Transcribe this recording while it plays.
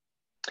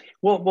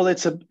Well,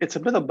 it's a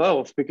bit of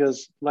both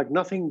because like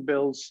nothing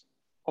builds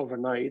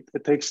overnight.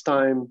 It takes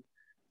time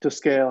to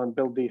scale and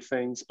build these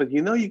things. But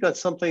you got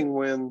something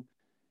when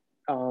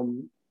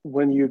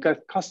you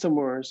got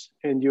customers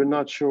and you're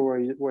not sure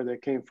where they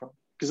came from.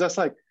 Because that's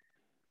like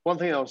one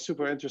thing that was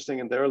super interesting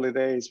in the early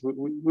days.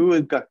 We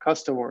would got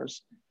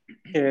customers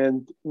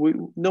and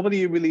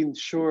nobody really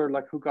sure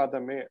like who got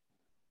them in.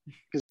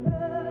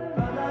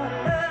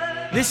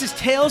 This is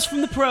Tales from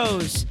the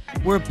Pros,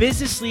 where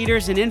business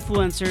leaders and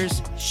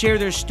influencers share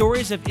their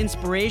stories of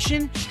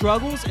inspiration,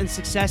 struggles, and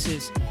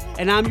successes.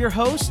 And I'm your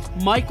host,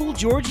 Michael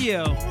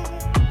Giorgio.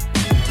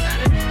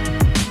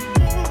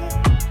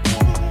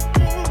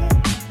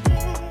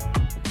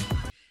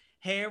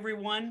 Hey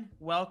everyone,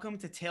 welcome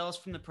to Tales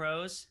from the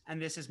Pros. And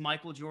this is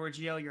Michael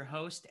Giorgio, your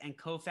host and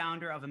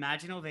co-founder of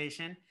Imagine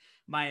Ovation.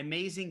 My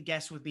amazing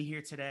guest with me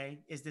here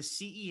today is the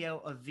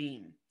CEO of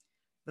Veem,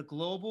 the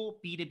global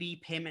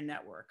B2B payment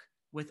network.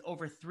 With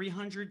over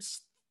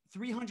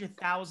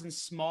 300,000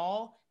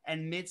 small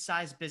and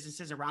mid-sized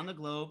businesses around the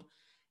globe,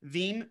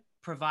 Veem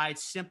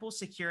provides simple,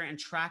 secure, and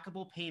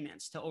trackable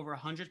payments to over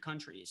 100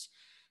 countries.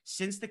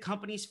 Since the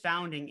company's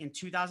founding in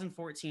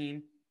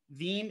 2014,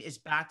 Veem is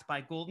backed by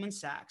Goldman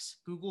Sachs,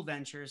 Google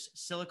Ventures,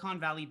 Silicon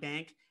Valley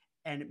Bank,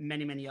 and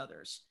many, many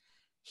others.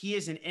 He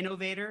is an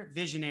innovator,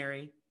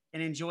 visionary,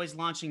 and enjoys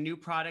launching new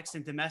products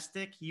in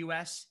domestic,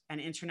 US,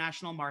 and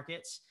international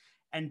markets,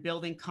 and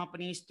building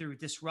companies through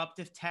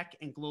disruptive tech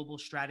and global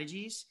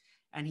strategies.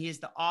 And he is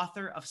the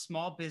author of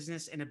Small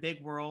Business in a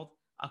Big World,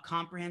 a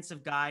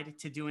comprehensive guide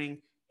to doing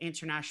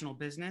international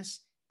business.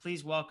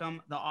 Please welcome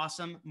the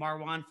awesome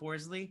Marwan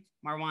Forzly.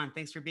 Marwan,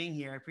 thanks for being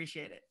here. I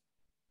appreciate it.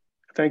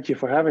 Thank you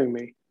for having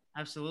me.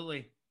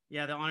 Absolutely.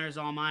 Yeah, the honor is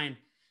all mine.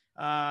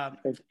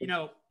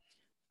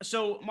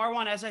 So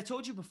Marwan, as I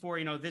told you before,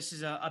 this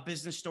is a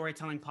business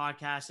storytelling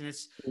podcast, and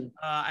it's,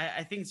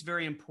 I think it's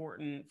very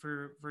important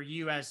for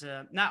you as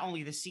not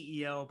only the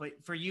CEO, but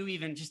for you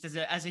even just as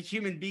a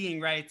human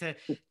being, right? To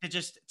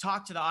just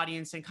talk to the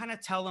audience and kind of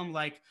tell them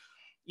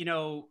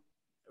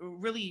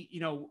really,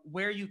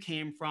 where you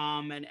came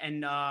from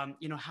and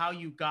how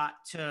you got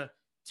to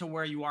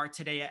where you are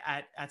today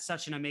at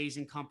such an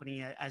amazing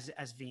company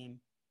as Veem.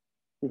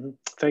 Mm-hmm.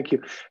 Thank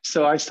you.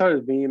 So I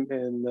started Veem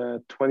in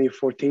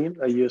 2014.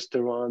 I used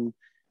to run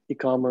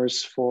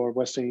e-commerce for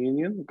Western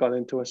Union, got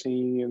into Western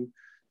Union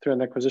through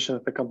an acquisition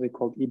of a company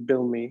called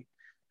eBillme,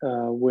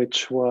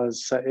 which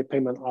was a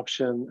payment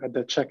option at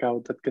the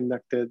checkout that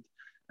connected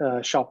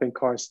shopping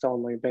carts to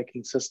online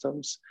banking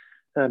systems.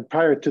 And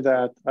prior to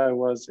that, I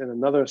was in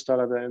another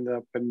startup that ended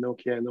up with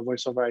Nokia in the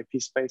voice over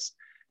IP space.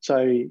 So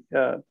I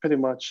pretty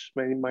much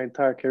my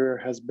entire career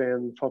has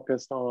been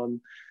focused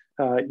on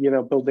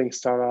building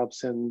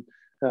startups, and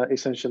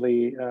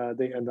essentially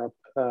they end up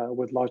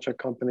with larger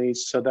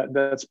companies. So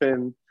that's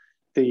been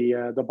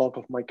the bulk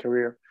of my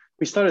career.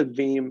 We started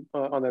Veem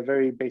on a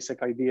very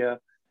basic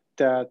idea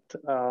that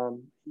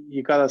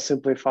you gotta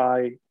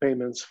simplify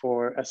payments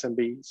for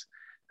SMBs,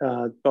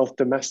 both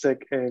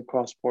domestic and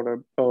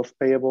cross-border, both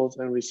payables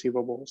and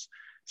receivables.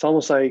 It's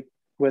almost like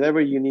whatever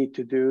you need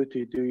to do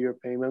your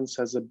payments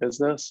as a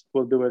business,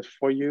 we'll do it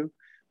for you,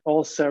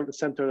 all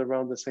centered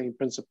around the same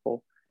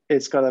principle.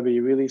 It's got to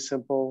be really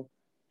simple,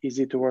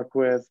 easy to work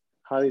with,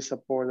 highly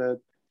supported,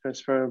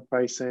 transparent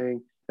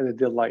pricing, and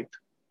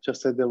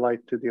just a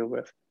delight to deal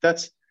with.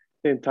 That's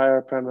the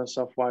entire premise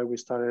of why we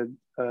started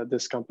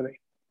this company.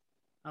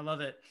 I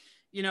love it.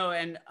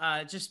 And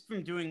just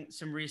from doing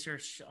some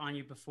research on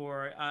you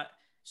before,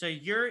 so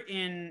you're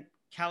in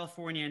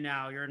California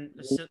now, you're in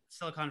the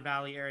Silicon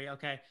Valley area.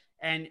 Okay.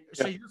 And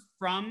so you're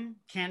from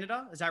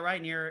Canada, is that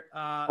right? Near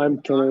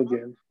I'm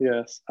Canadian.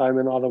 Yes, I'm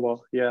in Ottawa.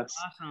 Yes.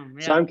 Awesome.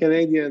 Yeah. So I'm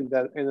Canadian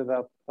that ended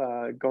up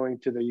going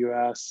to the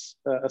US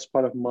as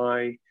part of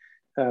my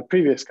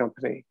previous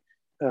company.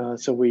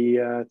 So we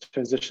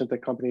transitioned the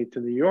company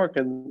to New York,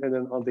 and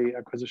then on the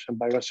acquisition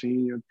by Western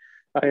Union,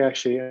 I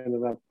actually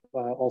ended up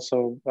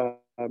also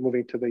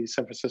moving to the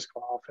San Francisco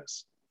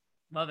office.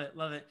 Love it.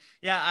 Love it.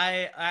 Yeah,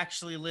 I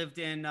actually lived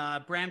in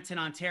Brampton,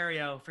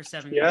 Ontario for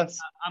 7 years. Yes.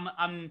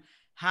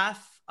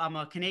 I'm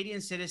a Canadian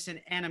citizen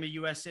and I'm a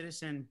US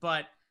citizen,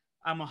 but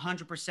I'm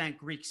 100%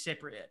 Greek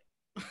Cypriot.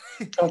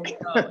 Okay.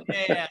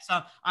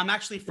 So I'm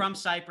actually from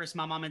Cyprus.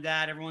 My mom and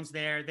dad, everyone's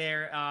there, but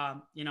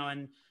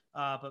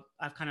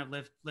I've kind of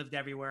lived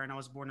everywhere, and I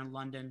was born in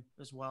London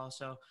as well.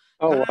 So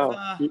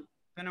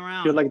been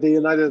around. You're like the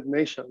United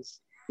Nations.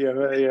 Yeah,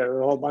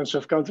 a whole bunch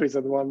of countries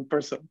in one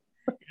person.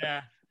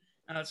 Yeah,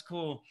 that's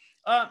cool.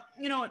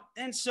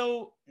 And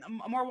so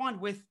Marwan,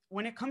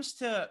 when it comes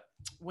to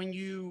when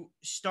you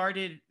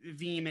started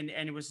Veem, and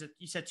it was,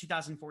 you said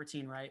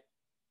 2014, right?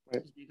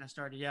 Right. I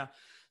started, yeah.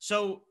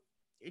 So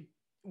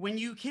when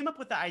you came up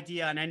with the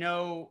idea, and I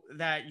know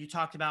that you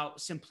talked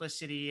about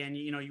simplicity, and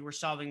you were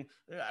solving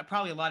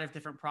probably a lot of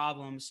different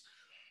problems.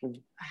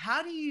 Mm-hmm.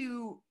 How did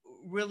you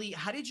really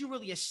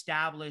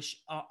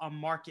establish a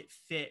market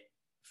fit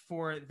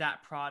for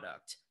that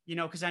product?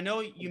 Because I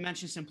know you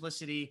mentioned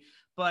simplicity,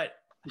 but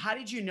how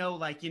did you know,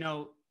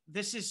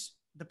 this is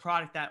the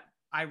product that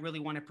I really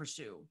want to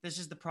pursue? This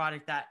is the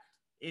product that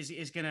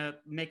is going to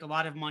make a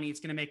lot of money. It's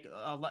going to make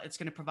it's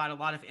going to provide a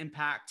lot of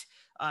impact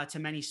to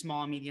many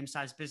small and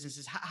medium-sized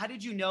businesses. How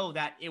did you know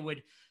that it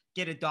would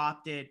get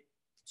adopted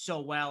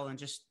so well and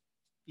just,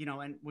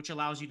 and which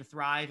allows you to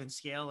thrive and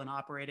scale and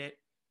operate it?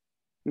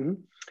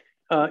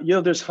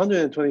 There's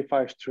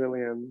 125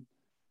 trillion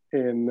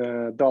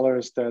in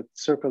dollars that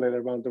circulate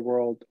around the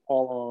world,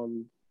 all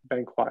on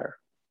Bankwire.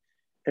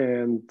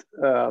 And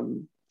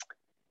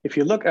if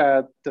you look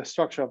at the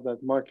structure of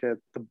that market,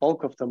 the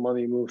bulk of the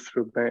money moves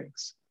through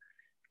banks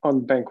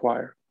on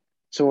Bankwire.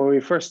 So when we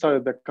first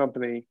started the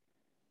company,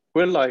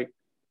 we're like,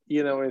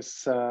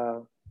 it's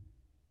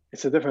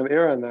a different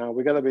era now.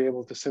 We got to be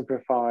able to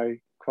simplify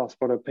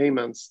cross-border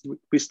payments.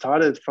 We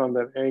started from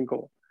that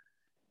angle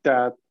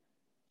that,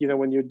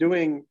 when you're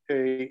doing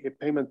a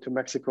payment to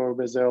Mexico or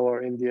Brazil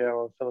or India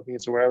or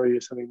Philippines or wherever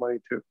you're sending money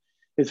to,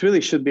 it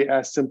really should be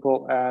as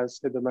simple as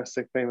a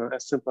domestic payment,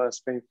 as simple as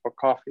paying for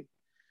coffee.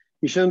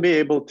 You shouldn't be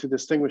able to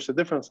distinguish the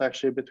difference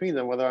actually between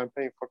them, whether I'm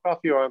paying for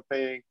coffee or I'm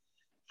paying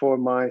for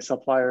my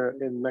supplier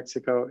in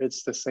Mexico.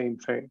 It's the same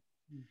thing.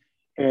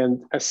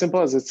 And as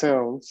simple as it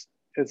sounds,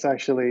 it's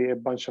actually a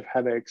bunch of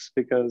headaches,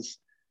 because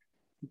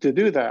to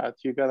do that,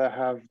 you got to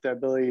have the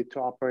ability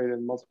to operate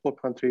in multiple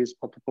countries,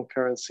 multiple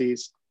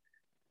currencies.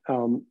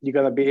 You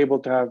got to be able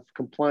to have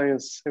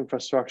compliance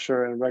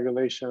infrastructure and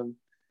regulation,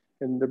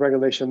 and the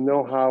regulation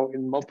know-how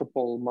in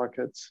multiple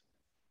markets: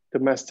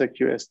 domestic,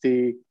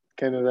 USD,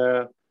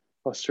 Canada,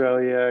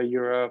 Australia,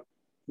 Europe.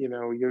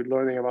 You're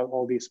learning about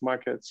all these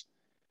markets.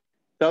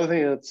 The other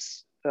thing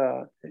that's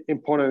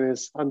important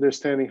is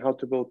understanding how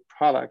to build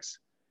products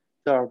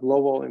that are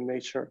global in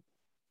nature,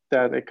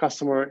 that a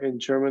customer in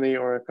Germany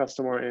or a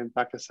customer in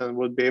Pakistan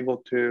would be able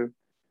to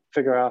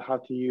figure out how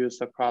to use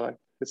the product.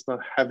 It's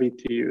not heavy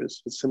to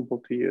use, it's simple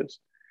to use.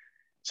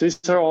 So these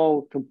are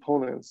all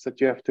components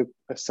that you have to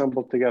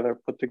assemble together,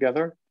 put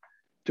together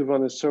to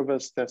run a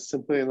service that's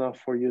simply enough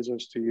for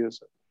users to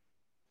use it.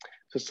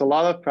 So it's a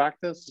lot of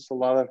practice, it's a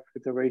lot of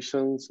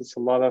iterations, it's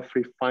a lot of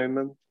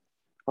refinement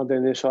on the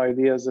initial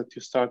ideas that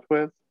you start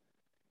with.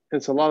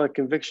 It's a lot of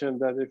conviction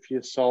that if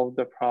you solve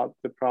the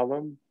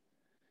problem,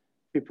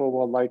 people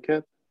will like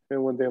it.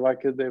 And when they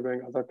like it, they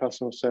bring other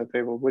customers to the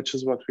table, which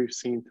is what we've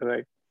seen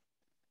today.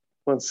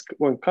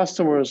 When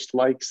customers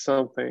like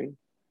something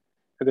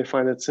and they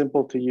find it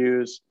simple to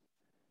use,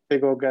 they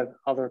go get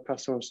other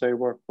customers they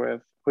work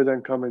with who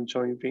then come and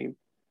join Veeam.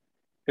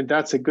 And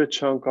that's a good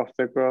chunk of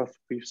the growth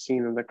we've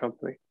seen in the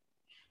company.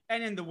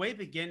 And in the way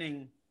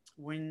beginning,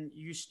 when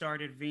you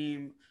started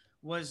Veeam,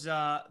 was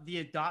the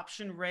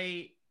adoption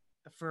rate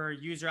for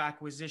user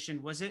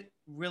acquisition, was it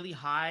really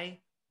high,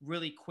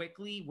 really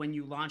quickly when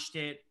you launched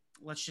it?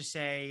 Let's just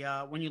say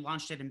when you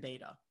launched it in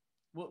beta,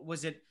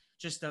 was it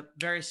just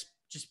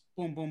just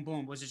boom, boom,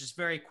 boom? Was it just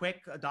very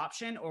quick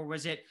adoption, or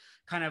was it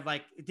kind of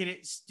like,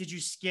 did you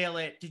scale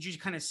it? Did you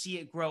kind of see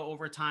it grow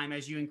over time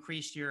as you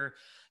increased your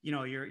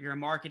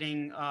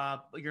marketing,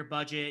 your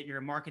budget, your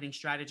marketing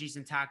strategies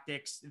and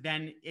tactics?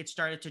 Then it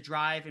started to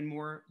drive in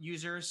more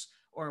users,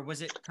 or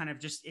was it kind of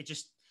just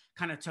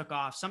kind of took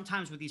off?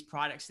 Sometimes with these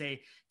products,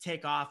 they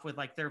take off with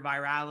like their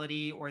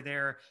virality or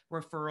their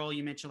referral.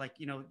 You mentioned like,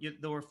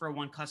 they'll refer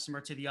one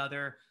customer to the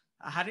other.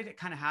 How did it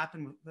kind of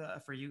happen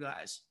for you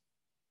guys?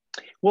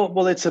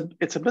 Well, it's a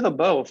bit of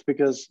both,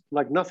 because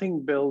like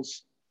nothing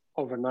builds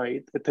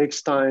overnight. It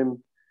takes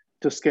time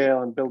to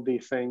scale and build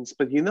these things.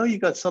 But you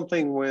got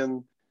something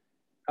when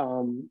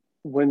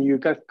you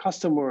got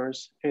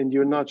customers and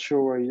you're not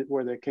sure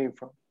where they came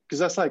from. Because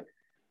that's like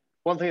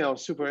one thing that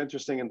was super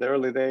interesting in the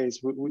early days.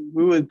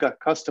 We would got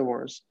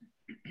customers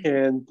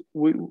and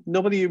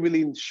nobody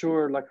really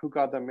sure like who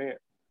got them in.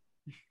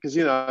 Because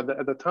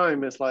at the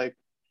time it's like,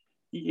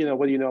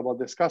 what do you know about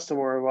this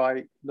customer?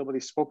 Why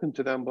nobody's spoken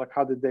to them? Like,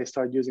 how did they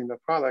start using the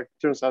product?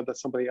 Turns out that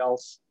somebody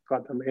else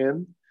got them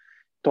in,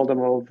 told them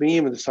about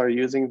Veeam, and they started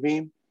using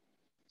Veeam.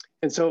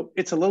 And so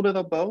it's a little bit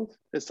of both.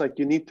 It's like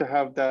you need to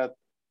have that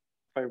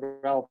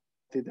virality,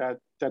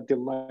 that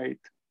delight.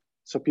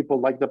 So people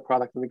like the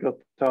product and they go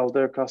tell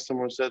their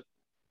customers that,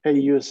 hey,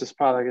 use this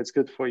product, it's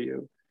good for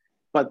you.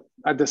 But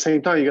at the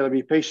same time, you got to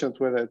be patient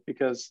with it,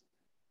 because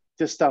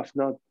this stuff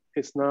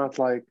it's not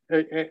like,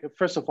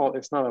 first of all,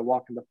 it's not a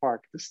walk in the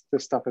park. This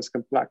stuff is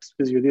complex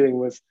because you're dealing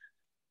with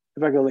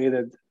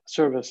regulated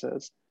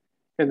services.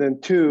 And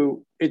then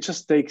two, it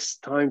just takes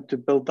time to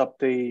build up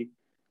the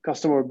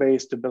customer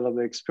base, to build up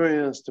the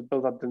experience, to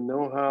build up the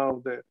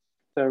know-how,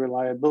 the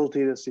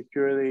reliability, the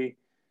security,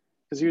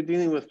 because you're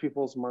dealing with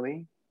people's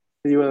money.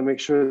 You want to make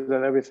sure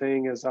that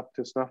everything is up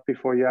to snuff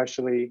before you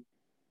actually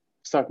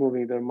start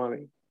moving their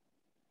money.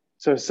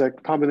 So it's a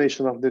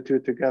combination of the two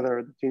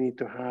together that you need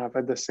to have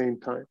at the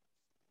same time.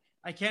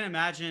 I can't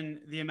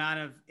imagine the amount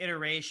of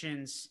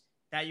iterations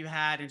that you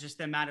had and just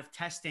the amount of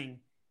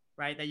testing,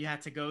 right, that you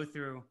had to go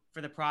through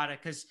for the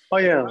product. Because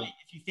right,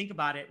 if you think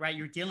about it, right,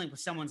 you're dealing with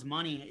someone's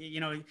money.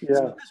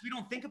 Sometimes we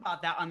don't think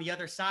about that on the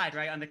other side,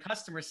 right? On the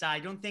customer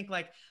side, you don't think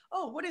like,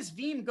 oh, what is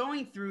Veeam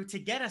going through to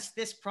get us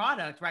this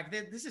product, right?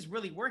 This is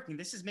really working.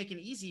 This is making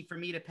it easy for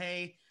me to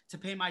pay to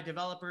pay my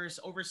developers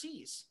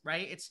overseas,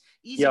 right? It's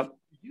easy Yep.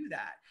 to do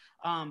that.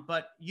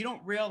 But you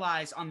don't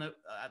realize the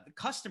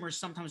customers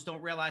sometimes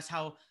don't realize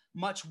how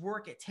much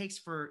work it takes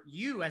for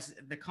you as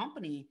the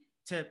company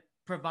to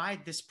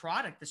provide this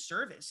product, the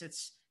service.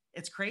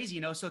 It's crazy,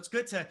 you know? So it's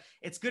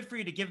good for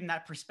you to give them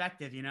that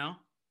perspective, you know?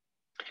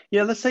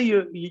 Yeah, let's say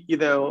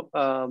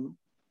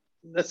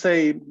let's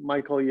say,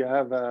 Michael, you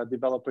have a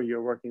developer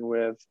you're working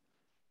with,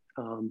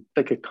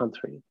 pick a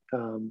country,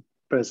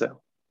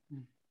 Brazil,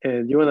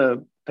 and you want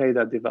to pay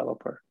that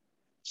developer.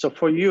 So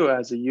for you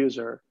as a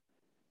user,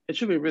 it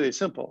should be really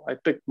simple. I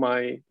pick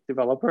my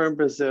developer in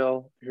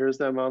Brazil. Here's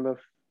the amount of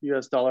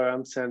US dollar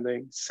I'm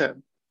sending,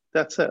 send.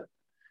 That's it.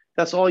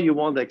 That's all you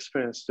want the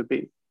experience to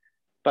be.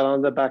 But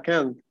on the back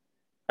end,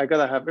 I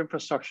gotta have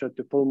infrastructure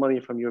to pull money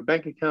from your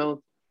bank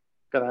account,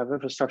 gotta have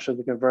infrastructure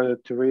to convert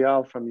it to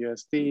real from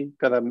USD,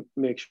 gotta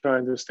make sure I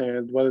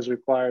understand what is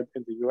required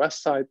in the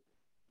US side,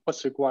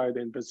 what's required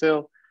in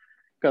Brazil,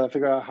 gotta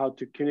figure out how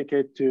to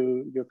communicate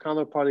to your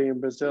counterparty in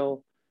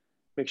Brazil,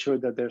 make sure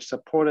that they're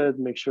supported,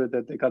 make sure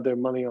that they got their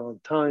money on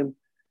time.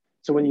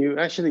 So when you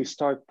actually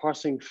start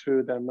parsing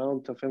through the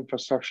amount of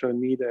infrastructure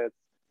needed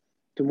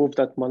to move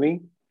that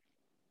money,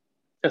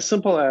 as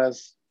simple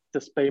as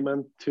this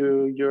payment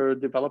to your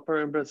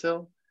developer in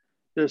Brazil,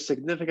 there's a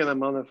significant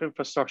amount of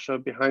infrastructure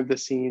behind the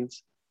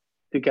scenes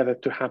to get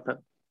it to happen.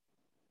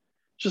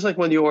 Just like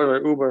when you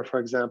order Uber, for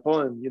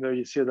example, and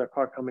you see the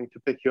car coming to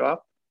pick you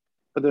up,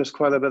 but there's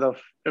quite a bit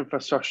of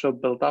infrastructure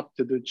built up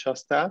to do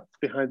just that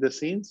behind the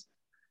scenes.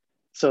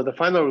 So the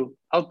final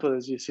output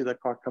is you see the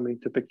car coming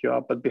to pick you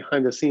up, but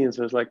behind the scenes,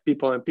 there's like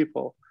people and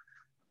people,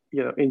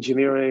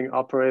 engineering,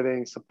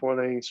 operating,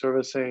 supporting,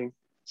 servicing,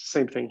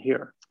 same thing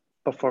here,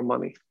 but for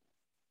money.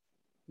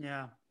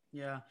 Yeah.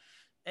 Yeah.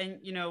 And,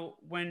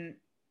 when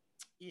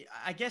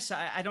I guess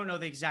I don't know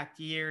the exact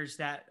years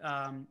that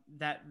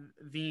that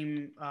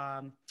Veeam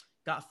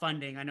got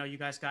funding. I know you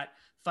guys got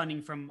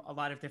funding from a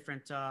lot of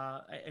different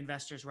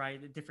investors,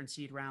 right? Different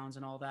seed rounds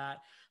and all that.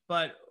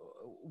 But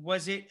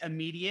was it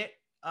immediate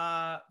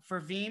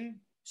for Veeam?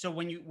 So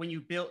when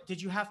you built,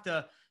 did you have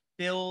to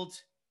build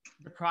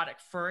the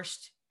product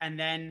first and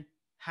then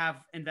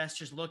have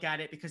investors look at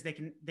it because they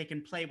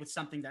can play with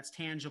something that's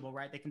tangible,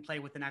 right? They can play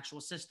with an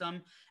actual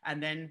system,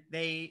 and then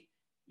they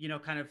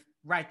kind of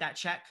write that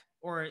check?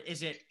 Or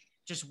is it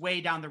just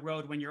way down the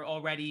road when you're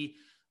already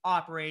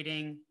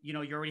operating, you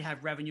already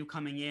have revenue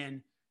coming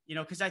in,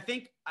 because I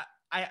think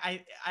I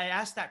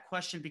asked that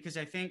question because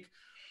I think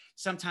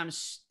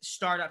sometimes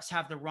startups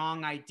have the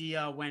wrong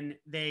idea when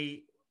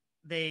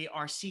they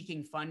are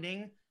seeking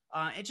funding.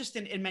 It just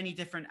in many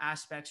different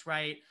aspects,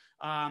 right?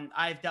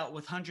 I've dealt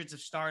with hundreds of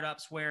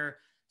startups where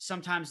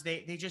sometimes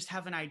they just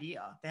have an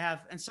idea.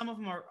 And some of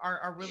them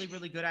are really,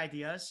 really good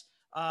ideas.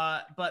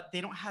 But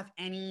they don't have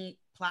any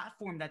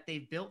platform that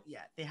they've built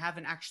yet. They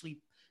haven't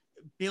actually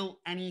built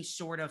any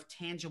sort of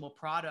tangible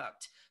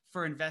product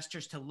for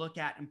investors to look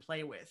at and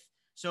play with.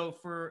 So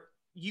for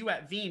you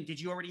at Veeam, did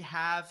you already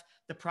have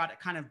the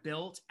product kind of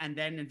built, and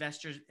then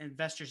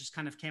investors just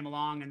kind of came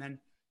along, and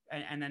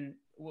then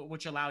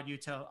which allowed you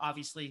to,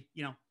 obviously,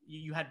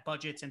 you had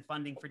budgets and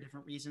funding for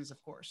different reasons,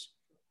 of course,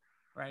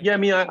 right? Yeah, I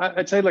mean,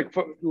 I'd say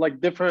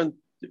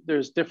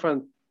there's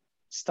different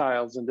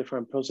styles and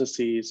different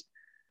processes,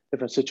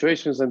 different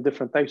situations, and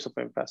different types of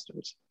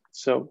investors.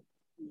 So,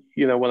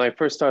 when I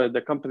first started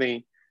the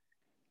company,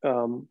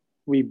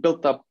 we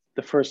built up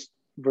the first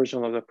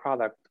version of the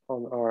product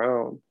on our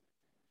own.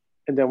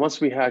 And then once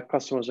we had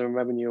customers and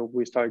revenue,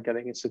 we started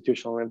getting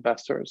institutional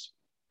investors.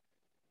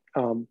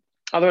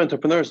 Other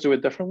entrepreneurs do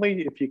it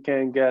differently. If you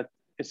can get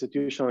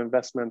institutional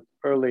investment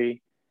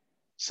early,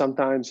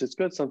 sometimes it's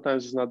good,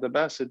 sometimes it's not the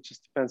best. It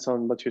just depends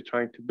on what you're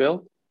trying to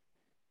build.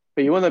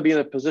 But you want to be in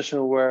a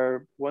position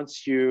where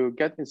once you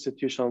get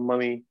institutional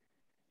money,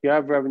 you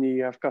have revenue,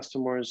 you have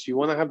customers, you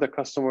want to have the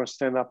customers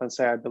stand up and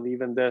say, I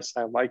believe in this,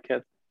 I like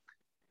it.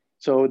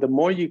 So the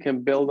more you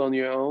can build on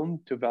your own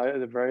to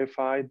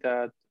verify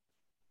that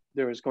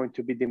there is going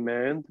to be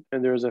demand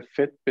and there is a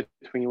fit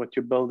between what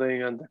you're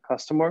building and the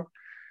customer.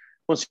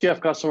 Once you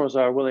have customers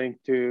that are willing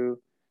to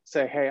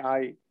say,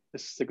 hey,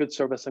 this is a good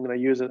service, I'm going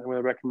to use it, I'm going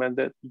to recommend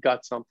it, you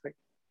got something.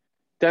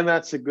 Then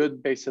that's a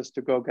good basis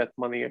to go get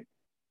money,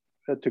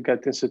 to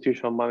get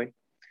institutional money.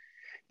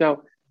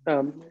 Now,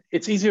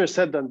 it's easier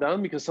said than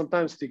done because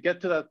sometimes to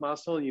get to that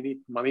milestone, you need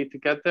money to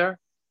get there.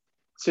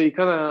 So you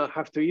kind of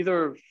have to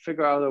either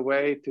figure out a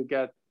way to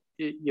get,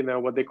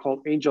 what they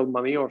call angel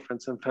money or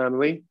friends and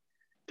family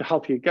to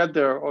help you get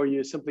there, or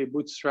you simply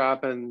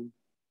bootstrap and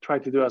try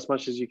to do as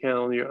much as you can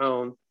on your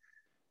own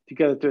to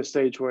get it to a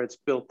stage where it's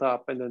built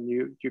up, and then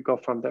you go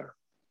from there.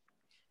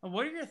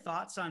 What are your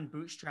thoughts on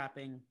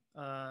bootstrapping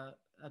a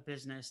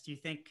business? Do you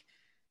think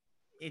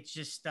it's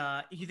just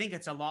you think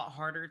it's a lot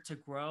harder to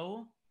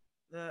grow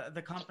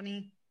the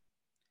company?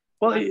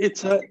 Well,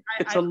 it's a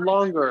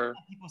longer.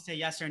 People say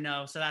yes or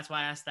no, so that's why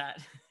I asked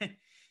that.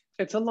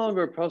 It's a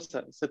longer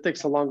process. It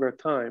takes a longer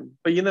time.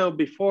 But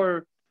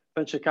before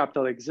venture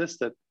capital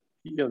existed,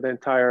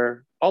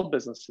 all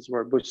businesses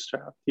were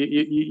bootstrapped.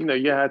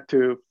 You had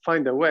to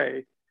find a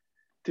way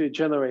to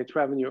generate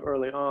revenue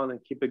early on and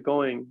keep it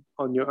going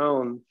on your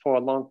own for a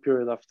long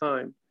period of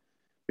time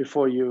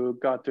before you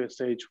got to a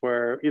stage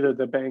where either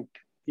the bank,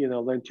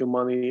 lent you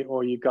money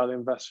or you got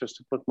investors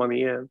to put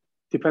money in,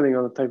 depending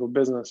on the type of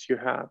business you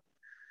have.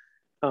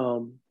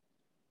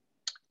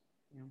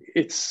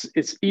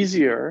 It's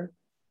easier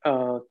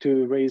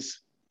to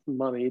raise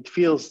money. It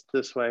feels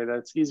this way, that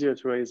it's easier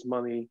to raise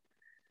money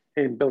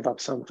and build up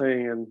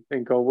something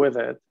and go with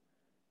it.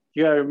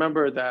 You gotta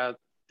remember that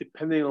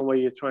depending on what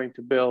you're trying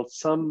to build,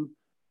 some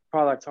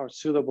products are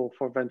suitable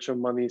for venture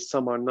money,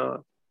 some are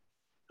not.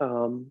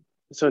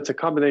 So it's a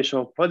combination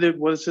of what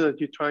is it that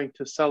you're trying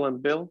to sell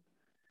and build,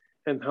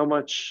 and how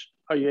much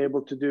are you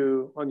able to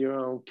do on your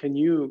own? Can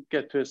you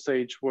get to a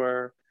stage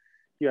where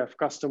you have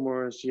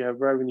customers, you have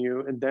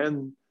revenue, and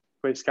then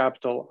raise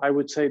capital? I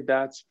would say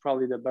that's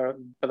probably the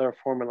better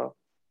formula.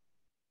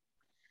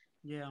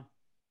 Yeah.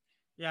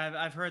 Yeah,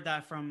 I've heard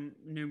that from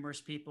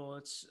numerous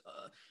people.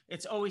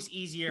 It's always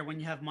easier when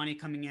you have money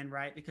coming in,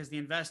 right? Because the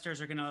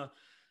investors are gonna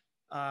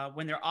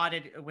when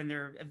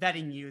they're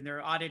vetting you and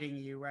they're auditing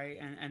you, right?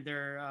 And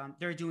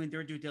they're doing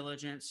their due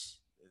diligence.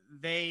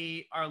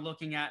 They are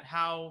looking at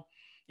how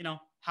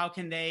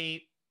can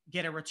they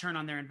get a return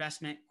on their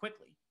investment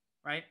quickly,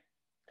 right?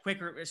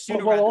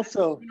 Sooner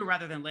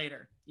rather than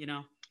later.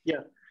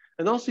 Yeah,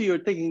 and also you're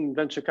taking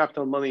venture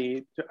capital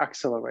money to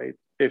accelerate.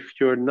 If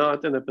you're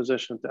not in a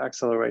position to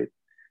accelerate,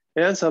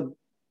 it ends up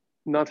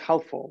not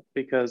helpful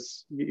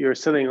because you're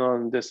sitting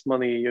on this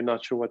money you're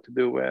not sure what to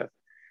do with.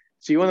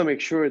 So you want to make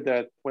sure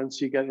that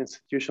once you get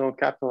institutional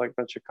capital like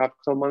venture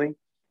capital money,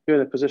 you're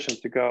in a position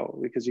to go,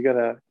 because you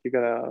gotta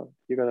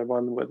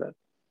run with it.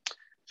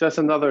 So that's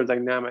another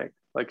dynamic.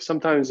 Like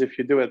sometimes if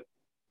you do it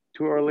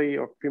too early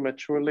or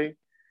prematurely,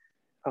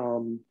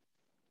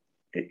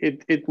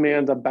 it may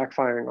end up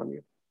backfiring on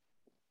you.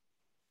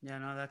 Yeah,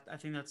 no, I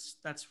think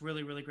that's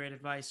really, really great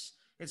advice.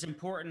 It's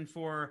important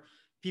for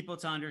people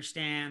to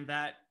understand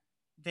that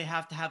they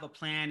have to have a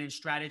plan and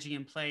strategy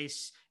in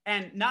place,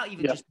 and not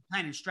even just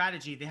plan and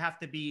strategy. They have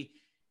to be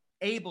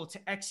able to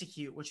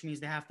execute, which means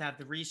they have to have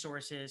the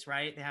resources,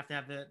 right? They have to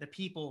have the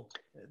people,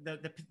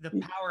 the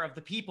power of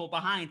the people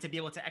behind to be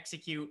able to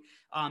execute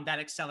that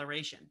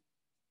acceleration.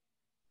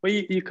 Well,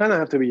 you kind of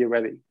have to be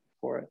ready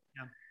for it.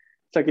 Yeah.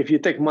 It's like if you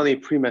take money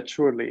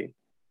prematurely,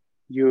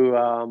 you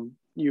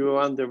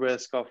run the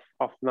risk of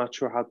not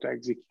sure how to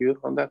execute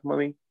on that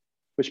money,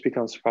 which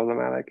becomes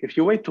problematic. If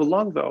you wait too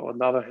long, though, on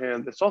the other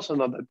hand, it's also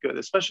not that good,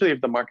 especially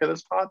if the market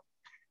is hot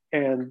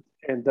and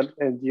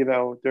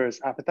there's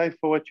appetite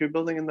for what you're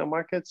building in the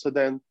market. So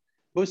then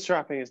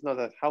bootstrapping is not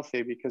that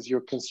healthy because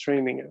you're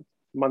constraining it.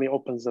 Money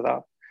opens it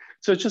up.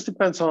 So it just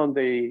depends on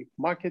the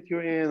market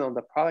you're in, on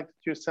the product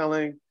that you're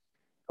selling,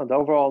 on the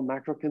overall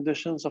macro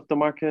conditions of the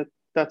market.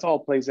 That all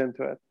plays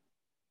into it.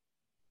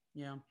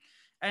 Yeah.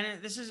 And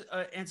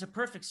it's a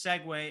perfect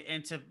segue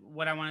into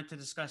what I wanted to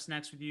discuss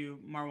next with you,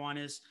 Marwan,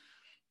 is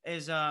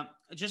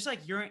just like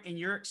in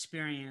your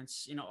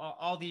experience,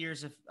 all the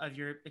years of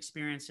your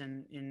experience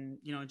in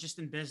just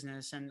in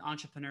business and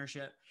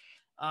entrepreneurship,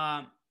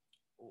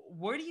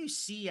 where do you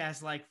see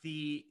as like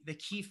the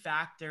key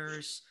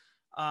factors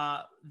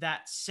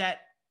that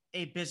set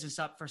a business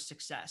up for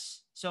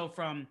success? So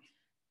from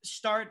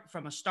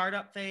a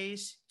startup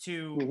phase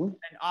to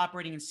an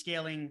operating and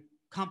scaling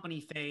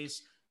company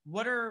phase,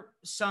 what are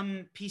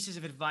some pieces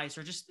of advice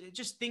or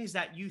just things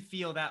that you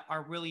feel that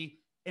are really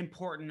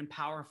important and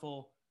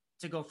powerful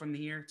to go from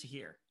here to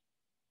here?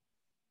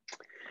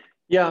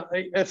 Yeah,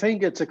 I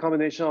think it's a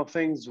combination of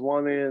things.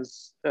 One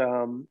is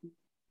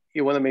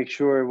you want to make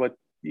sure what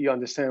you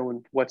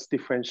understand what's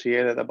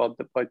differentiated about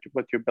what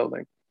you're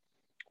building,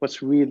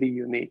 what's really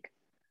unique.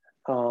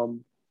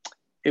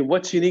 And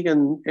what's unique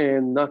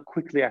and not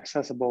quickly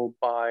accessible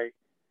by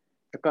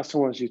the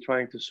customers you're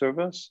trying to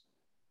service.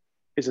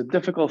 Is it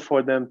difficult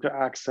for them to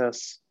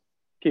access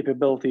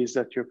capabilities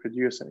that you're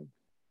producing?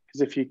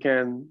 Because if you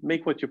can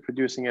make what you're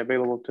producing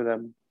available to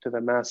them, to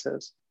the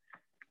masses,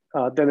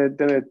 then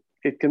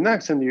it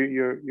connects and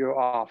you're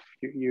off.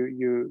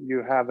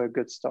 You have a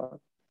good start.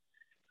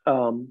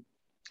 The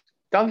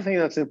other thing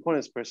that's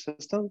important is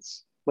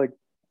persistence. Like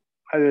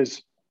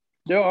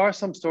there are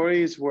some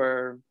stories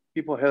where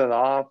people hit it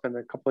off in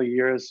a couple of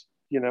years,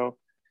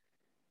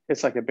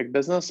 it's like a big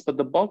business, but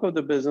the bulk of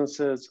the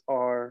businesses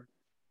are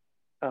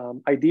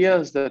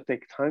ideas that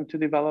take time to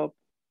develop,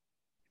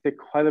 take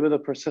quite a bit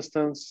of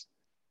persistence,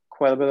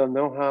 quite a bit of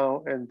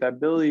know-how, and the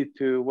ability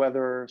to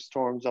weather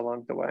storms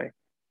along the way.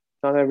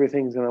 Not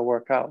everything's going to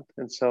work out.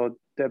 And so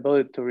the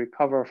ability to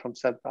recover from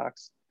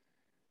setbacks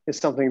is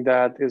something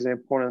that is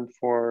important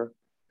for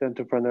the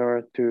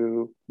entrepreneur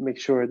to make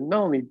sure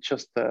not only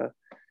just the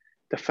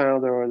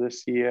founder or the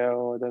CEO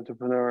or the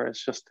entrepreneur,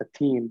 it's just the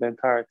team, the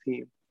entire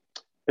team.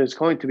 There's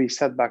going to be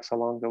setbacks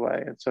along the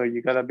way. And so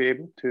you got to be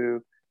able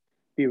to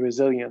be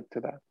resilient to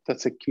that.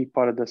 That's a key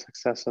part of the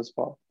success as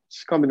well.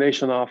 It's a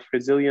combination of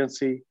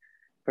resiliency,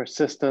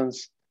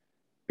 persistence,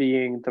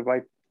 being the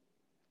right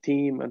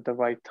team at the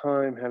right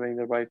time, having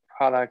the right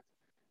product.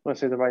 When I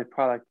say the right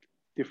product,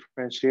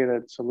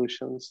 differentiated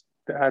solutions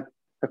that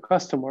the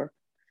customer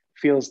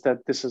feels that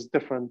this is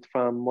different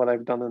from what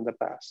I've done in the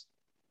past.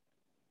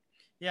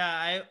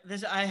 Yeah,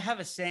 I have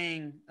a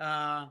saying,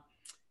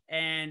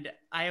 and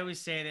I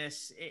always say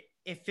this: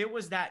 if it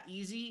was that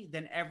easy,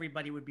 then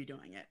everybody would be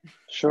doing it.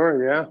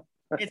 Sure, yeah.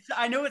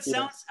 I know it Yeah.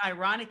 sounds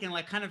ironic and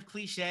like kind of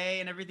cliche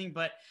and everything,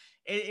 but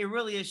it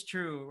really is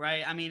true,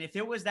 right? I mean, if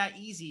it was that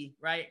easy,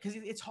 right? Because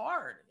it's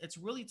hard, it's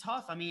really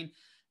tough. I mean,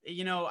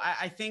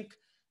 I think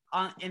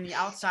in the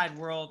outside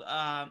world,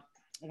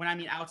 when I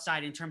mean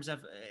outside in terms of,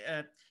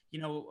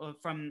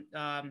 from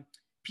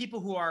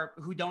people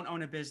who don't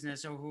own a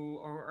business or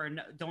or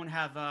don't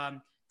have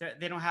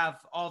they don't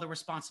have all the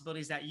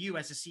responsibilities that you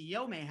as a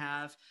CEO may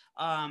have.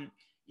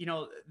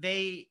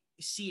 They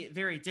see it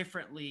very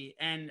differently,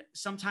 and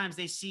sometimes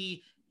they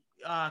see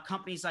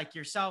companies like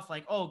yourself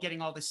like, oh,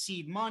 getting all the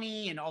seed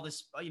money and all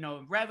this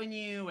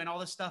revenue and all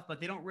this stuff,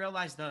 but they don't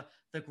realize the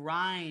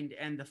grind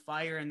and the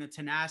fire and the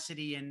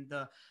tenacity and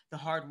the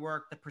hard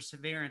work, the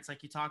perseverance,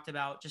 like you talked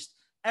about, just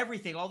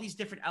everything, all these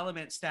different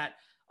elements that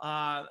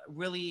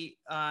really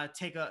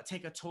take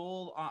a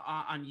toll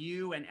on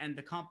you and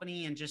the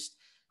company, and just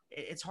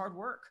it's hard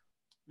work.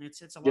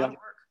 It's a lot Yeah. of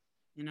work.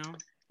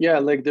 Yeah,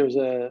 like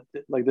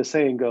like the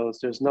saying goes,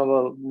 there's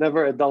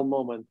never a dull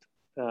moment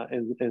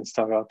in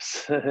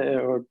startups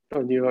or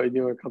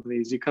newer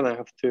companies. You kind of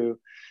have to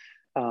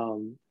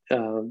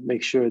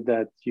make sure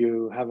that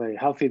you have a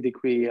healthy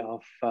degree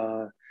of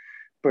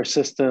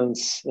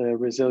persistence,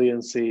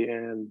 resiliency,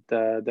 and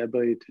the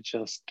ability to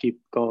just keep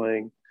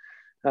going.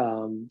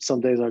 Some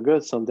days are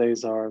good, some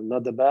days are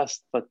not the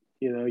best, but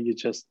you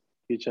just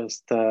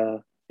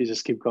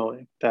keep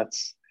going.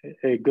 That's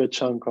a good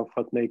chunk of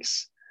what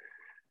makes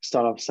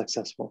startups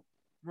successful.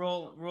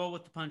 Roll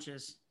with the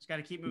punches. Just got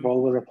to keep moving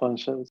Roll with forward. the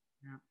punches.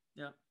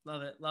 Yeah,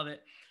 love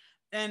it.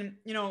 And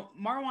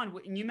Marwan,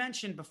 you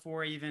mentioned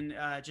before, even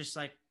just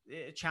like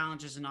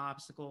challenges and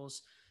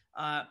obstacles,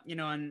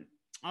 and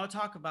I'll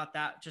talk about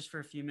that just for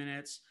a few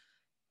minutes.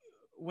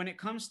 When it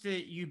comes to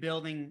you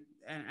building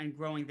and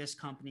growing this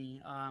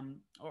company,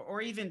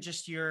 or even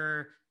just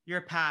your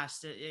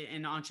past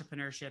in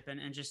entrepreneurship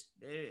and just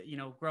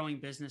growing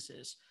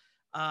businesses,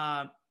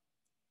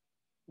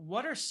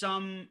 what are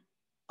some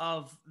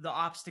of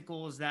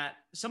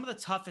some of the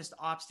toughest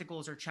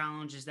obstacles or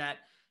challenges that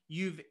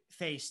you've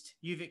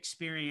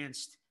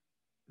experienced,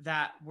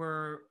 that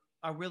were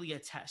really a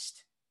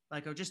test,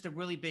 like just a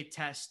really big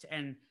test,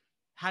 and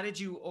how did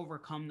you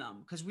overcome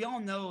them? Because we all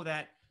know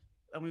that,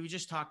 I mean, we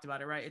just talked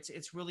about it, right?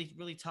 It's really,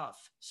 really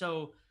tough.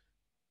 So,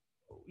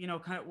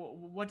 kind of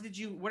what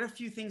are a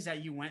few things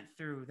that you went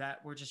through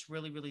that were just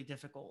really, really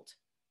difficult?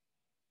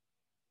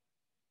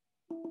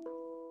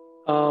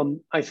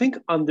 I think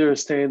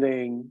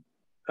understanding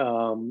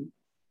um,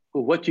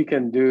 what you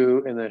can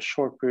do in a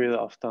short period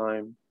of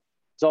time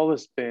has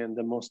always been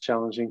the most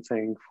challenging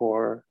thing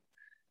for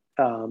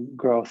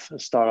growth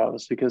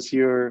startups, because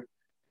you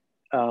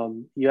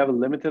have a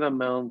limited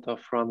amount of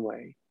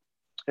runway,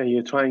 and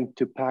you're trying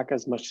to pack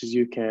as much as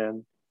you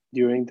can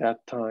during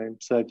that time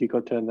so that you go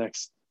to the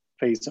next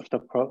phase of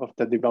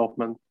the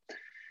development.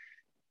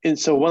 And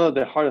so one of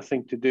the harder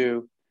things to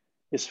do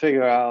is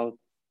figure out,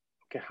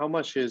 okay, how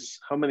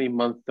many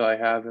months do I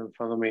have in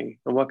front of me,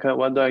 and what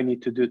do I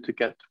need to do to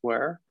get to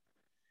where?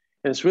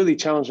 And it's really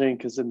challenging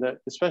because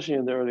especially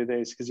in the early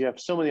days, because you have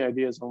so many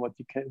ideas on what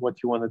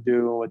you want to do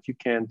and what you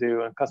can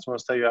do, and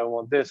customers tell you, I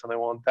want this and I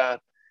want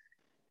that,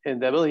 and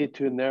the ability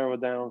to narrow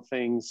down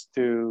things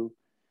to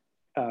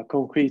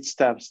concrete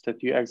steps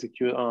that you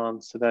execute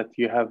on, so that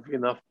you have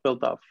enough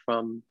build up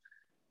from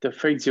the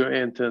phase you're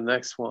in to the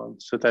next one,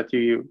 so that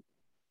you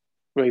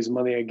raise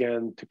money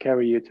again to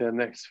carry you to the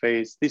next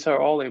phase. These are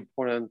all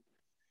important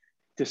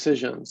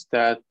decisions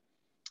that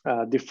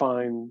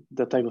define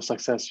the type of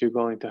success you're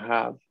going to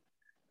have.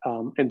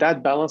 And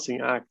that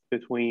balancing act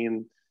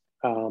between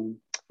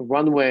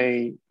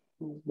runway,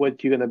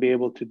 what you're going to be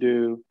able to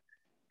do,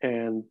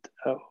 and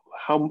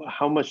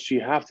how much you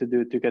have to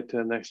do to get to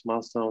the next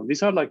milestone.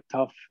 These are like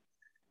tough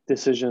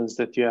decisions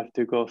that you have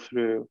to go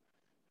through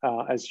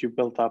as you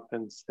build up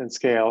and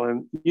scale.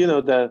 And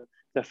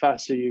the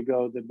faster you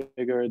go, the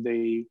bigger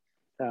the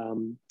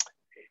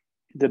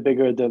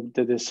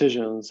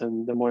decisions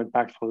and the more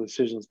impactful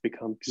decisions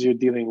become, because you're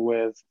dealing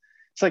with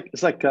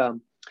it's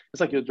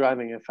like you're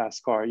driving a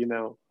fast car.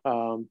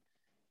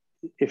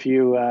 If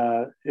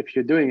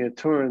you're doing a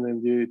turn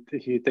and you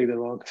take the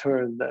wrong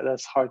turn,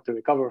 that's hard to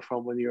recover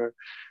from when you're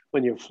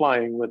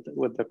flying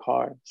with the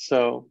car.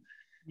 So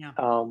Yeah.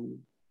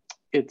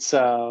 It's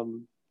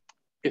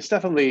it's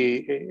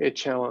definitely a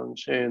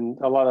challenge, and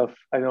I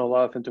know a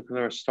lot of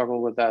entrepreneurs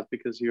struggle with that,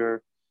 because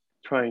you're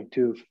trying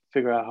to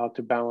figure out how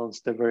to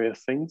balance the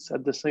various things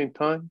at the same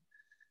time,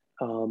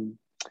 and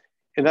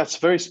that's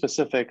very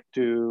specific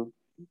to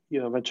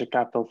venture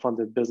capital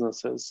funded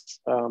businesses.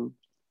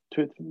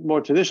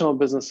 More traditional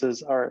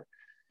businesses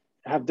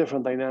have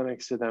different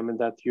dynamics to them, in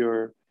that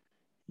you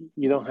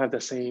don't have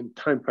the same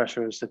time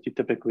pressures that you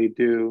typically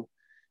do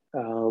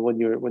when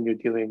you're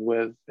dealing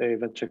with a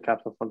venture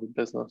capital funded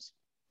business.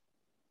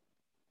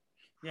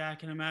 Yeah, I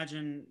can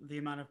imagine the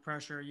amount of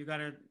pressure. You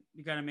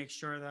gotta make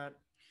sure that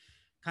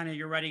kind of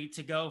you're ready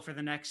to go for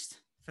the next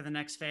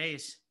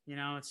phase. You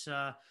know, it's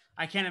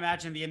I can't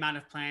imagine the amount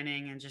of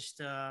planning and just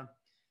the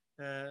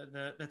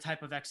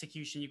type of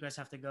execution you guys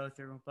have to go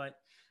through. But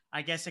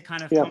I guess it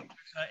kind of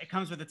it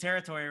comes with the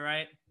territory,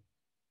 right?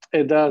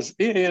 It does.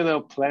 You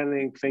know,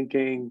 planning,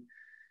 thinking,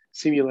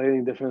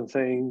 simulating different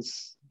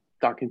things,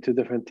 talking to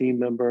different team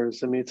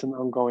members. I mean, it's an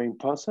ongoing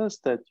process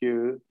that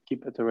you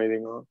keep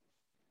iterating on.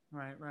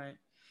 Right, right.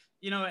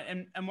 You know,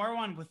 and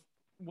Marwan, with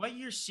what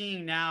you're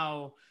seeing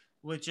now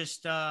with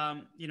just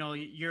you know,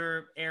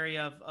 your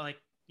area of like,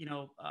 you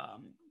know,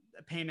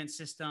 payment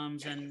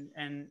systems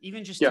and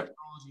even just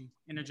technology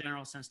in a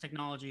general sense,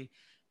 technology,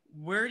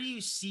 where do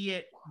you see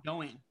it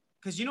going?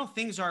 Because you know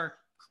things are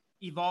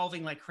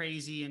evolving like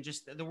crazy and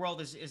just the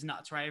world is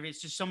nuts, right?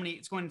 It's just so many,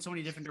 it's going in so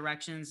many different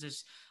directions.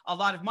 There's a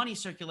lot of money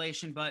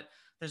circulation, but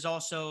there's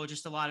also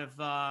just a lot of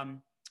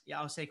yeah,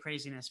 I'll say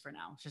craziness for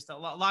now. It's just a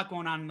lot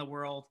going on in the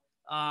world,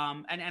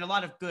 and a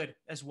lot of good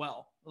as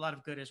well. A lot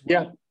of good as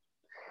well. Yeah.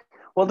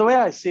 Well, the way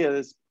I see it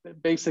is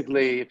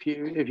basically if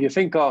you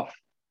think of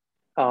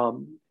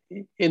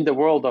in the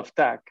world of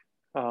tech,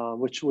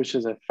 which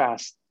is a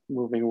fast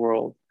moving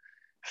world,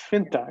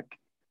 fintech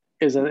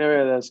is an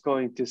area that's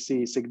going to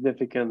see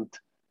significant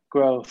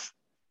growth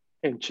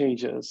and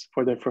changes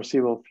for the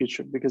foreseeable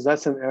future, because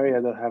that's an area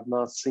that have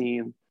not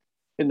seen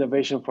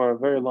innovation for a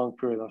very long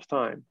period of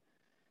time.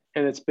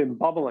 And it's been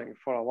bubbling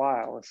for a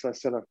while. It's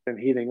sort of been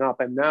heating up.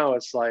 And now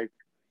it's like,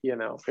 you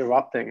know,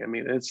 erupting. I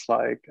mean, it's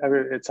like,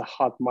 it's a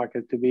hot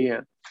market to be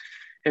in.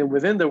 And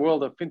within the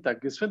world of fintech,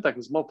 because fintech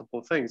is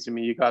multiple things. I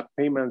mean, you got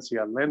payments, you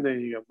got lending,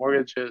 you got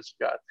mortgages,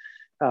 you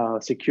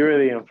got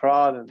security and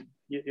fraud, and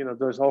you know,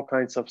 there's all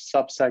kinds of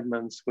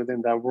sub-segments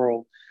within that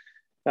world.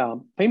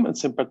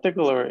 Payments in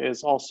particular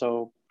is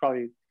also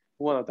probably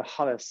one of the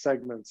hottest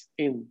segments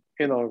in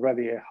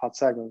already a hot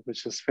segment,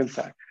 which is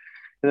fintech.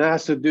 And it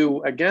has to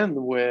do, again,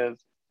 with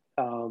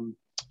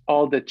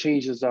all the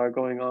changes that are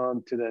going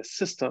on to the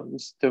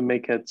systems to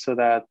make it so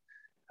that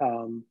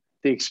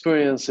the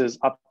experience is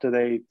up to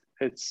date.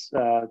 It's,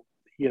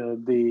 you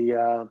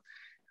know,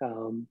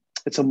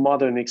 it's a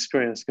modern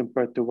experience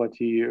compared to what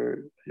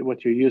you're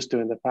used to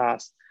in the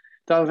past.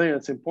 The other thing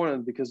that's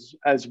important, because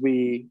as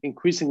we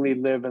increasingly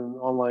live in an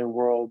online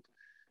world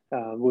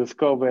with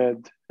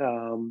COVID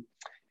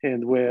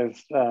and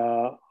with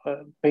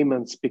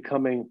payments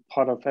becoming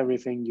part of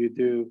everything you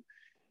do,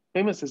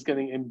 payments is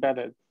getting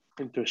embedded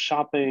into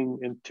shopping,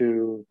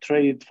 into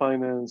trade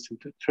finance,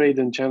 into trade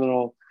in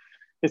general.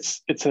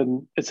 It's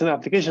an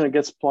application that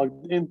gets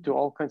plugged into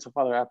all kinds of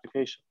other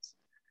applications,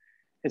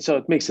 and so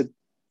it makes it.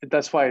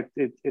 That's why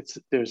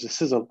there's a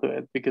sizzle to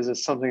it, because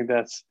it's something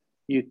that's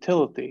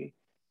utility.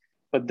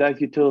 But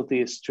that utility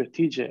is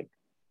strategic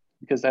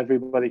because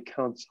everybody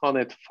counts on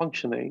it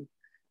functioning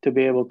to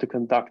be able to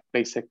conduct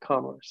basic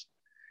commerce.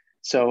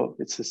 So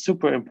it's a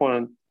super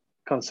important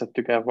concept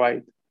to get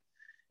right.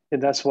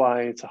 And that's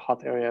why it's a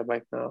hot area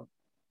right now.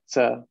 It's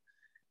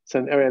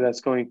an area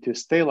that's going to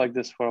stay like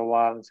this for a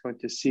while. It's going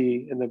to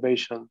see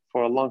innovation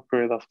for a long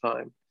period of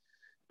time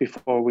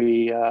before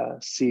we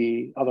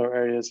see other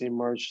areas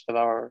emerge that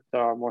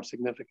are more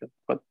significant.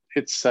 But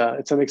it's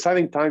an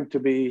exciting time to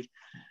be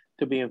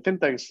in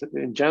fintech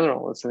in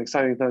general. It's an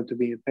exciting time to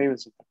be in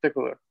payments in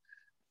particular.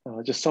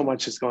 Just so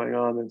much is going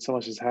on and so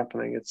much is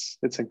happening.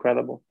 It's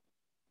incredible.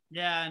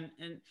 Yeah,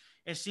 and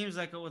it seems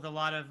like with a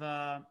lot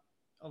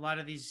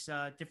of these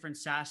different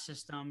SaaS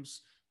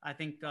systems, I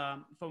think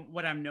from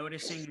what I'm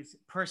noticing is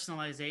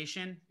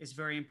personalization is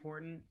very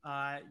important.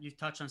 You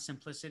touch on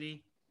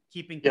simplicity,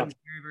 keeping things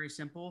very, very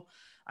simple.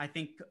 I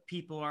think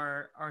people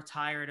are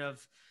tired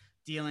of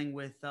dealing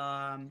with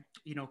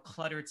you know,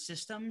 cluttered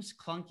systems,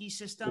 clunky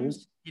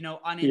systems, you know,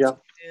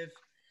 unintuitive.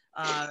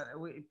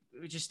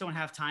 We just don't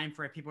have time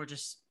for it. People are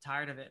just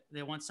tired of it.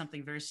 They want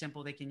something very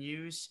simple they can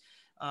use.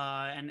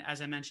 And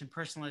as I mentioned,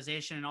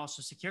 personalization and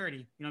also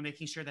security, you know,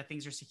 making sure that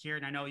things are secure.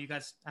 And I know you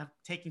guys have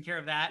taken care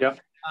of that,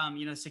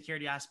 you know,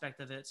 security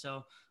aspect of it.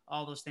 So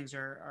all those things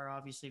are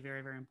obviously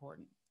very, very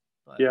important.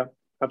 But, yeah,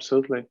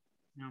 absolutely.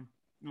 You know,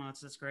 no,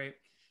 that's great.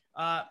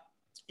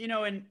 You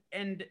know,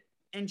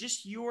 and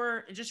just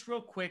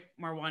real quick,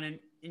 Marwan,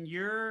 in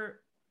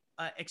your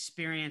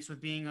experience with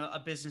being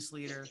a business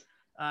leader,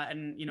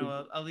 and you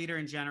know, a leader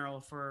in general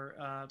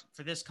for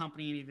this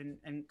company and even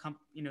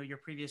you know, your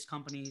previous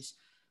companies,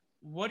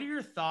 what are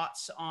your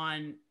thoughts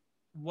on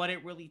what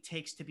it really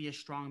takes to be a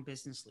strong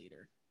business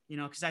leader? You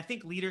know, because I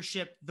think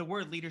leadership, the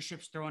word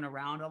leadership's thrown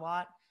around a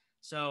lot,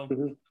 so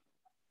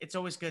it's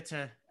always good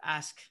to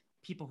ask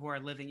people who are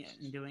living it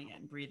and doing it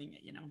and breathing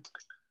it. You know.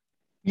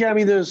 Yeah, I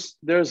mean, there's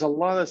a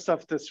lot of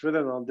stuff that's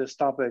written on this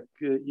topic.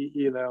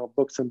 You know,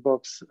 books and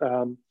books.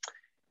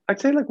 I'd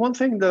say like one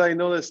thing that I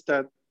noticed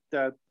that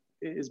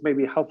is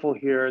maybe helpful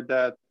here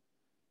that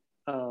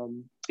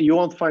you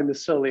won't find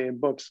necessarily in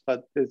books,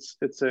 but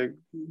it's a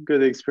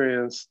good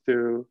experience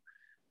to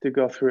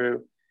go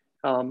through.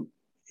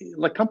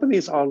 Like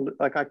companies are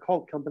like, I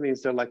call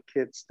companies, they're like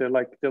kids. They're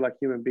like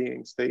human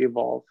beings. They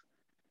evolve,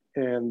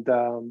 and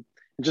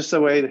just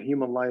the way the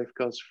human life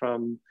goes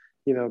from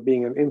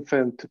being an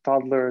infant to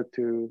toddler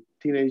to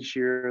teenage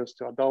years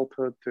to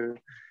adulthood to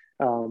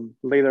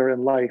later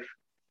in life.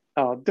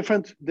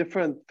 Different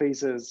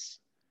phases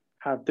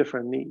have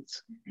different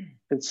needs.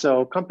 And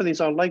so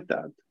companies are like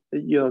that.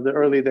 The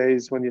early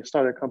days when you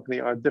start a company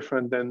are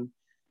different than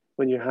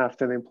when you have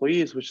 10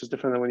 employees, which is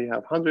different than when you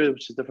have 100,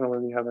 which is different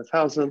when you have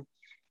 1,000.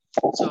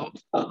 So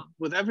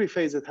with every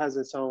phase, it has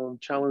its own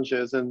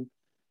challenges. And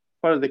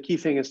part of the key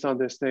thing is to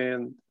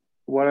understand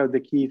what are the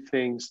key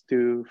things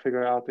to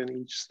figure out in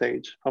each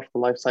stage of the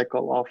life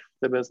cycle of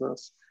the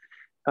business.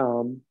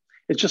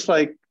 It's just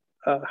like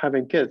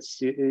having kids.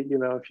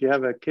 If you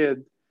have a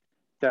kid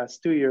that's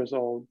 2 years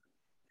old,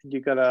 you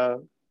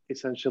gotta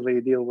essentially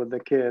deal with the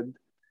kid.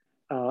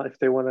 If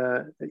they want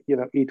to,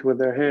 eat with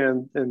their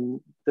hand and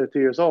they're 2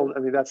 years old, I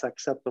mean, that's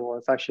acceptable.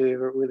 It's actually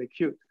really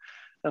cute.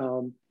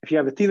 If you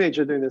have a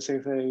teenager doing the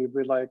same thing, you'd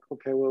be like,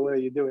 okay, well, what are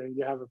you doing?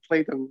 You have a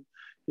plate and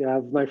you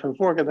have knife and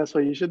fork, and that's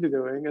what you should be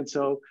doing. And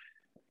so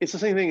it's the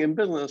same thing in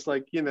business,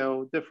 like,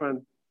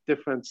 different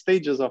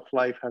stages of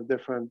life have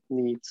different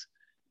needs.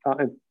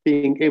 And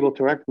being able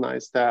to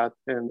recognize that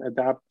and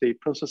adapt the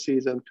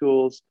processes and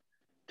tools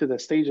to the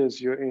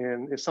stages you're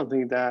in is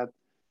something that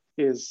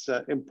is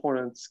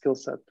important skill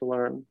set to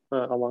learn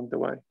along the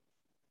way.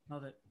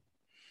 Love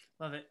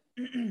it.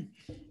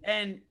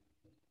 And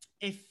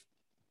if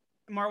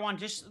Marwan,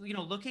 just,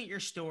 looking at your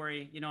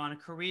story, on a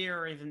career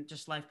or even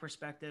just life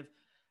perspective,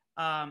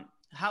 how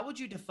would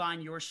you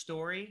define your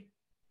story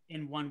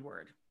in one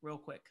word, real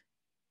quick?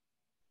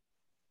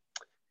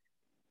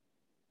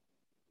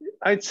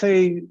 I'd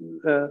say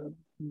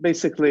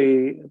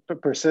basically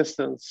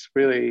persistence.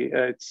 Really,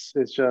 it's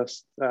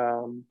just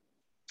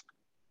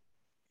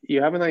you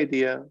have an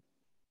idea,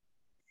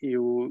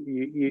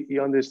 you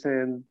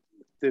understand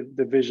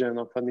the vision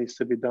of what needs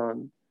to be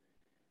done,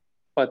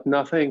 but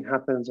nothing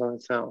happens on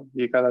its own.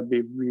 You gotta be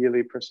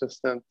really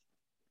persistent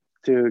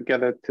to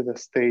get it to the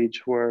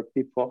stage where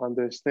people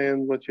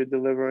understand what you're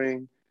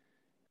delivering.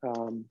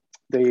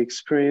 They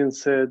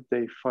experience it,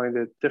 they find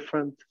it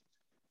different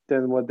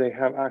than what they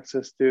have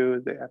access to,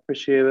 they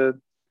appreciate it,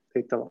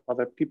 they tell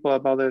other people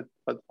about it,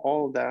 but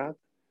all of that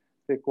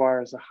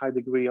requires a high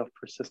degree of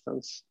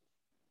persistence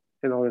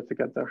in order to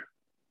get there.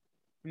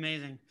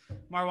 Amazing.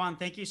 Marwan,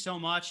 thank you so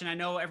much. And I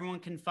know everyone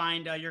can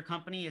find your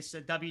company. It's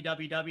at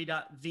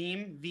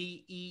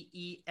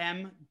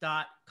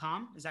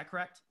www.veem.com. Is that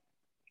correct?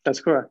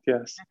 That's correct,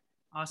 yes.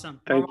 Awesome.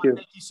 Thank Marwan, you.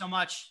 Thank you so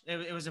much.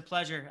 It was a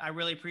pleasure. I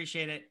really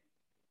appreciate it.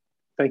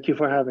 Thank you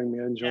for having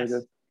me. I enjoyed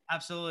it.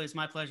 Absolutely. It's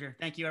my pleasure.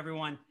 Thank you,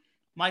 everyone.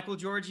 Michael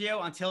Giorgio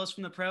on Tales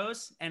from the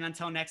Pros. And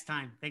until next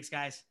time, thanks,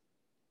 guys.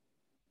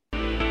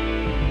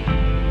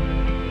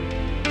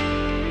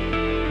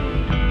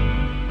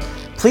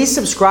 Please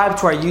subscribe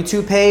to our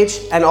YouTube page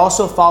and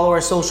also follow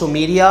our social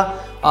media.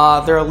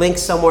 There are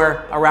links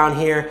somewhere around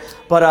here,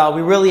 but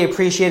we really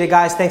appreciate it,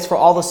 guys. Thanks for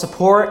all the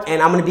support,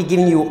 and I'm going to be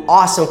giving you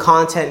awesome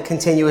content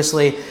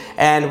continuously,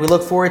 and we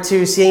look forward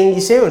to seeing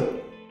you soon.